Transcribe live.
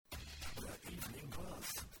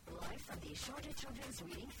the Sharjah Children's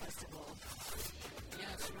Reading Festival.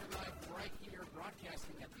 Yes, we're live right here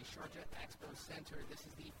broadcasting at the Sharjah Expo Center. This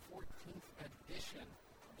is the 14th edition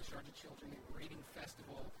of the Sharjah Children's Reading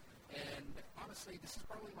Festival. And honestly, this is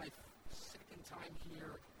probably my second time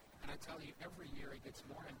here. And I tell you, every year it gets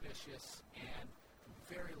more ambitious and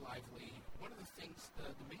very lively. One of the things, the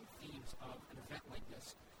main themes of an event like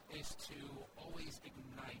this is to always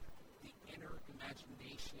ignite the inner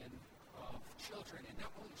imagination of children, and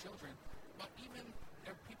not only children, but even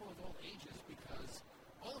people of all ages, because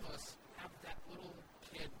all of us have that little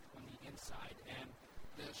kid on the inside, and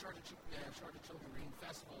the Sharjah Children Reading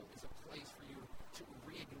Festival is a place for you to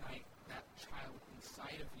reignite that child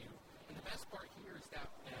inside of you. And the best part here is that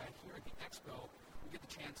here at the Expo, we get the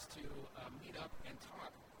chance to meet up and talk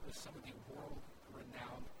with some of the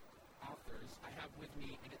world-renowned authors. I have with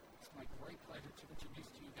me, and it's my great pleasure to introduce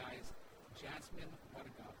to you guys Jasmine,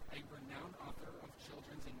 a renowned author of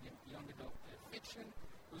children's and young adult fiction,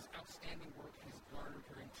 whose outstanding work has garnered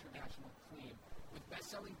her international acclaim. With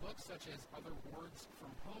best-selling books such as Other Words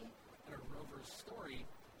from Home and A Rover's Story,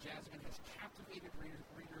 Jasmine has captivated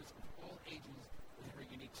readers of all ages with her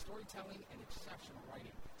unique storytelling and exceptional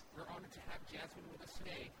writing. We're honored to have Jasmine with us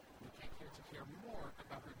today. We can't here to hear more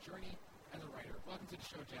about her journey as a writer. Welcome to the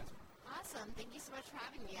show, Jasmine. Awesome. Thank you so much for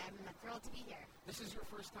having me. I'm thrilled to be here. This is your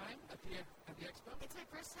first time at the Expo? It's my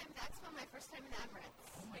first time at the Expo, my first time in the Emirates.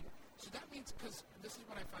 Oh, my God. So that means, because this is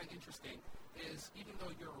what I find interesting, is even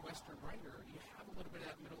though you're a Western writer, you have a little bit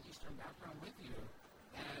of that Middle Eastern background with you.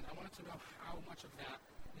 And I wanted to know how much of that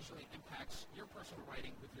usually impacts your personal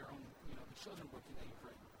writing with your own, the children booking that you've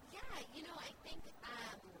written. Yeah, I think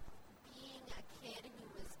being a kid who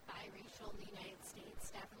was biracial in the United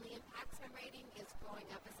States definitely impacts my writing, because growing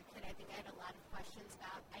up as a kid, I think I had a lot of questions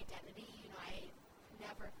about identity. I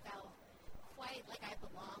never felt quite like I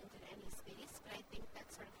belonged in any space, but I think that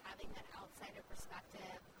sort of having that outsider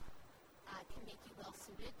perspective can make you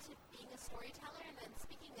well-suited to being a storyteller. And then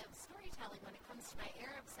speaking of storytelling, when it comes to my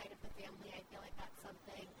Arab side of the family, I feel like that's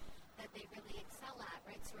something that they really excel at,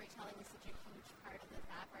 right? Storytelling is such a huge part of the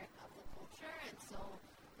fabric of the culture, and so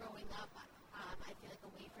growing up, I feel like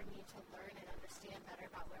a way for me to learn and understand better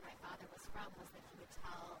about where my father was from was that he would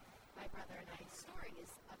tell my brother and I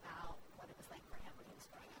stories about what it was like for him when he was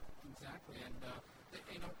growing up. Exactly, and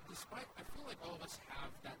despite, I feel like all of us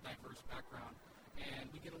have that diverse background,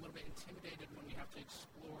 and we get a little bit intimidated when we have to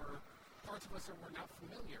explore parts of us that we're not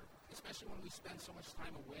familiar, especially when we spend so much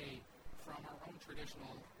time away from our own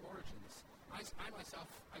traditional origins. I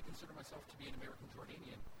consider myself to be an American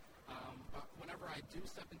Jordanian, but whenever I do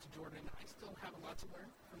step into Jordan, I still have a lot to learn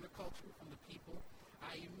from the culture, from the people.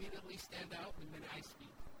 I immediately stand out the minute I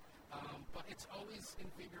speak. But it's always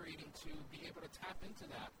invigorating to be able to tap into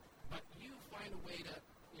that. But you find a way to,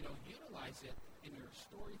 utilize it in your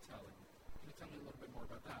storytelling. Can you tell me a little bit more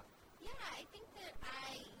about that? Yeah, I think that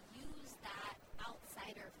I use that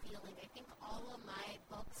outsider feeling. I think all of my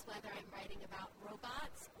books, whether I'm writing about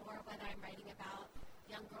robots or whether I'm writing about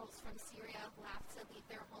young girls from Syria who have to leave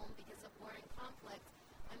their home because of war and conflict,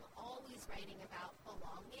 I'm always writing about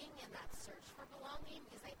belonging and that search for belonging,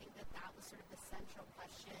 because I think that that was sort of the central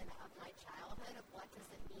question of my childhood, of what does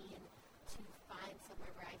it mean to find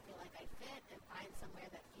somewhere where I feel like I fit and find somewhere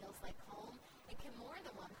that feels like home. And can more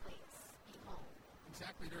than one place be home?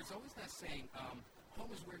 Exactly. There's always that saying,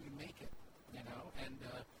 home is where you make it, and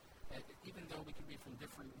even though we can be from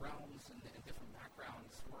different realms and different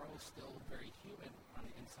backgrounds, we're all still very human on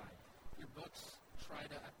the inside. Your books try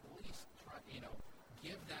to at least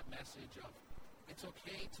give that message of it's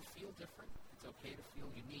okay to feel different, it's okay to feel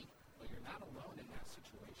unique, but you're not alone in that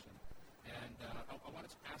situation. And I wanted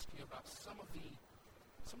to ask you about some of the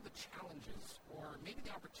challenges or maybe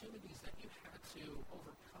the opportunities that you had to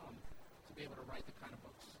overcome to be able to write the kind of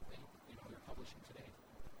books that you're publishing today.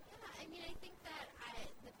 Yeah, I think that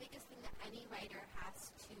the biggest thing that any writer has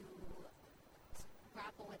to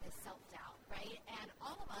grapple with is self-doubt, right? And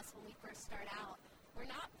all of us, when we first start out, we're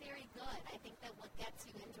not very good. I think that what gets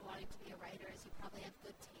you into wanting to be a writer is you probably have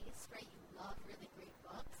good taste, right? You love really great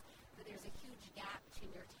books, but there's a huge gap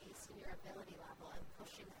between your taste and your ability level, and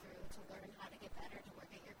pushing through to learn how to get better, to work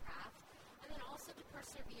at your craft, and then also to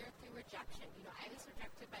persevere through rejection. I was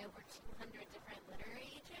rejected by over 200 different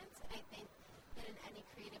literary agents, and I think that in any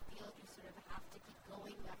creative field, you sort of have to keep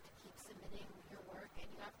going, you have to keep submitting your work, and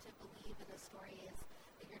you have to believe in the stories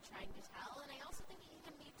that you're trying to tell. And I also think it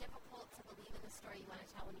can be difficult to believe in the story you want to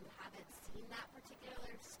tell when you haven't seen that particular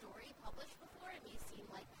story published before. It may seem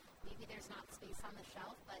like maybe there's not space on the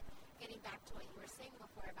shelf, but getting back to what you were saying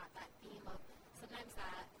before about that theme of sometimes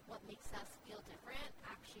that what makes us feel different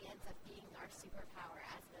actually ends up being our superpower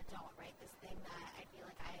as an adult, right? This thing that I feel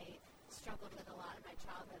like I struggled with a lot in my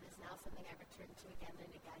childhood is now something I return to again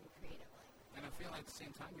and again creatively. And I feel like at the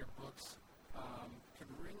same time, your books can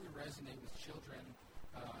really resonate with children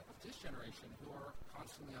of this generation who are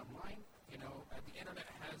constantly online. The internet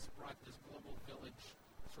has brought this global village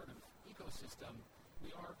sort of ecosystem.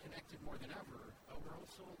 We are connected more than ever, but we're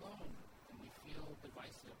also alone, and we feel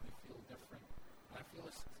divisive, we feel different. And I feel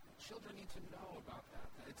children need to know about that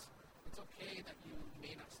it's okay that you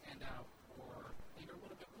may not stand out or that you're a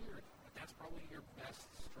little bit weird, but that's probably your best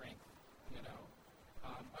strength.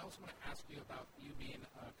 I also want to ask you about you being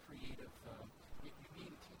a creative, you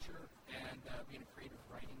being a teacher and being a creative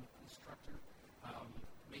writing instructor.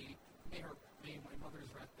 May my mother's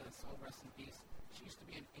soul rest in peace. She used to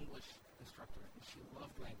be an English instructor, and she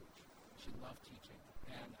loved language. She loved teaching,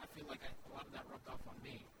 and I feel like a lot of that rubbed off on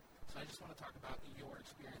me. So I just want to talk about your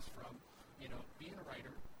experience from, being a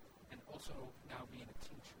writer and also now being a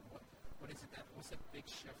teacher. What's that big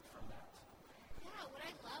shift from that? Yeah, what I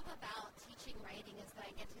love about teaching writing is that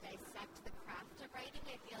I get to dissect the craft of writing.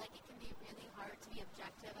 I feel like it can be really hard to be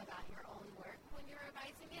objective about your own work when you're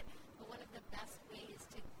revising it, but one of the best ways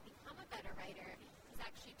to become a better writer is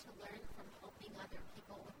actually to learn from helping other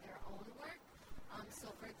people with their own work. So,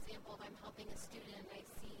 for example, if I'm helping a student and I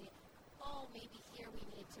see, maybe here we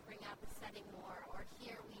need to bring out the setting more, or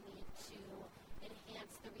here we need to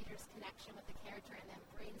enhance the reader's connection with the character, and then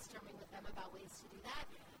brainstorming with them about ways to do that,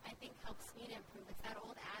 I think helps me to improve. It's that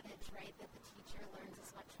old adage, right, that the teacher learns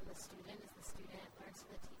as much from the student as the student learns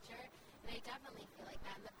from the teacher. And I definitely feel like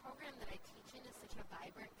that. And the program that I teach in is such a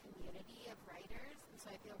vibrant community of writers, and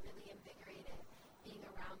so I feel really invigorated being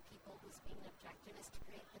around people whose being objective is to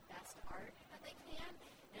create the best art that they can.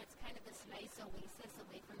 And it's kind of this nice oasis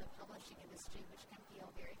away from the publishing industry, which can feel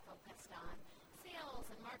very focused on sales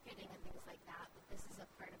and marketing and things like that. But this is a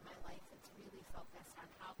part of my life that's really focused on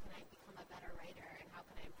how can I become a better writer and how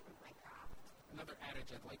can I improve my craft. Another adage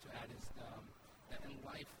I'd like to add is that in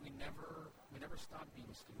life we never stop being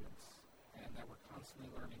students, and that we're constantly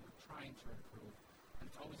learning, we're trying to improve, and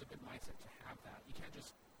it's always a good mindset to have that. You can't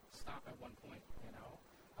just stop at one point,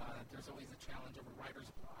 There's always a challenge of a writer's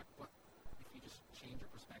block, but if you just change your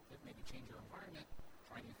perspective, maybe change your environment,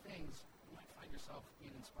 try new things, you might find yourself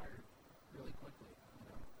being inspired really quickly.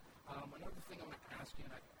 Another thing I want to ask you,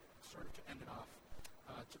 and I sort of to end it off,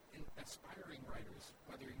 to aspiring writers,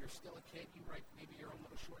 whether you're still a kid, you write maybe your own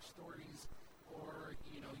little short stories, or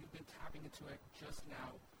you've been tapping into it just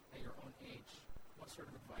now at your own age, what sort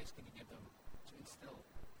of advice can you give them to instill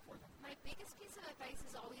for them? My biggest piece of advice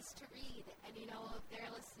is always to read. And if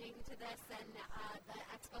they're listening to this and the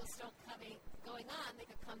expo's still going on, they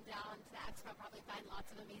could come down to the expo, probably find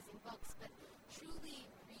lots of amazing books. But truly,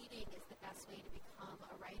 reading is the best way to become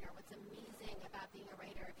a writer. What's amazing about being a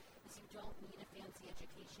writer is you don't need a fancy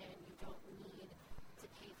education. You don't need to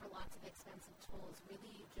pay for lots of expensive tools.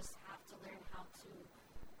 Really, you just have to learn how to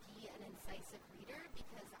be an incisive reader,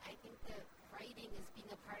 because I think that writing is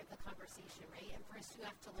being a part of the conversation, right? And first you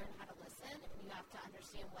have to learn how to listen, and you have to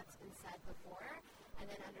understand what's been said before, and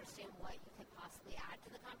then understand what you could possibly add to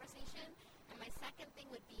the conversation. And my second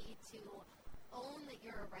thing would be to own that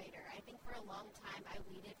you're a writer. I think for a long time I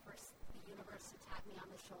waited for the universe to tap me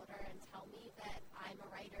on the shoulder and tell me that I'm a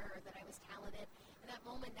writer or that I was talented. And that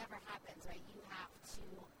moment never happens, right? You have to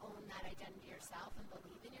own that identity yourself and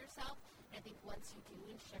believe in yourself. And I think once you do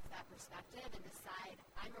and shift that perspective and decide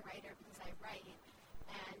I'm a writer because I write,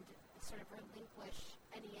 and sort of relinquish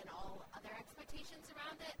any and all other expectations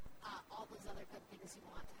around it, all those other good things you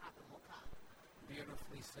want to happen will come.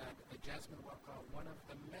 Beautifully said. Jasmine Warq, one of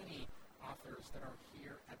the many authors that are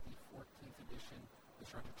here at the 14th edition of the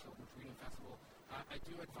Sharjah Children's Reading Festival. I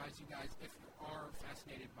do advise you guys, if you are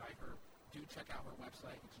fascinated by her, do check out her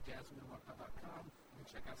website. It's jasminewarq.com. You can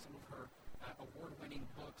check out some of her award-winning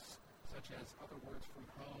books, such as Other Words from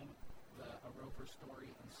Home, A Rover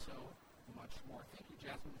Story, and so much more. Thank you,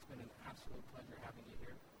 Jasmine. It's been an absolute pleasure having you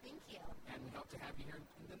here. Thank you. And we hope to have you here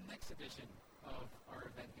in the next edition of our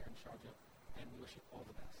event here in Sharjah, and we wish you all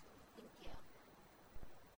the best. Thank you.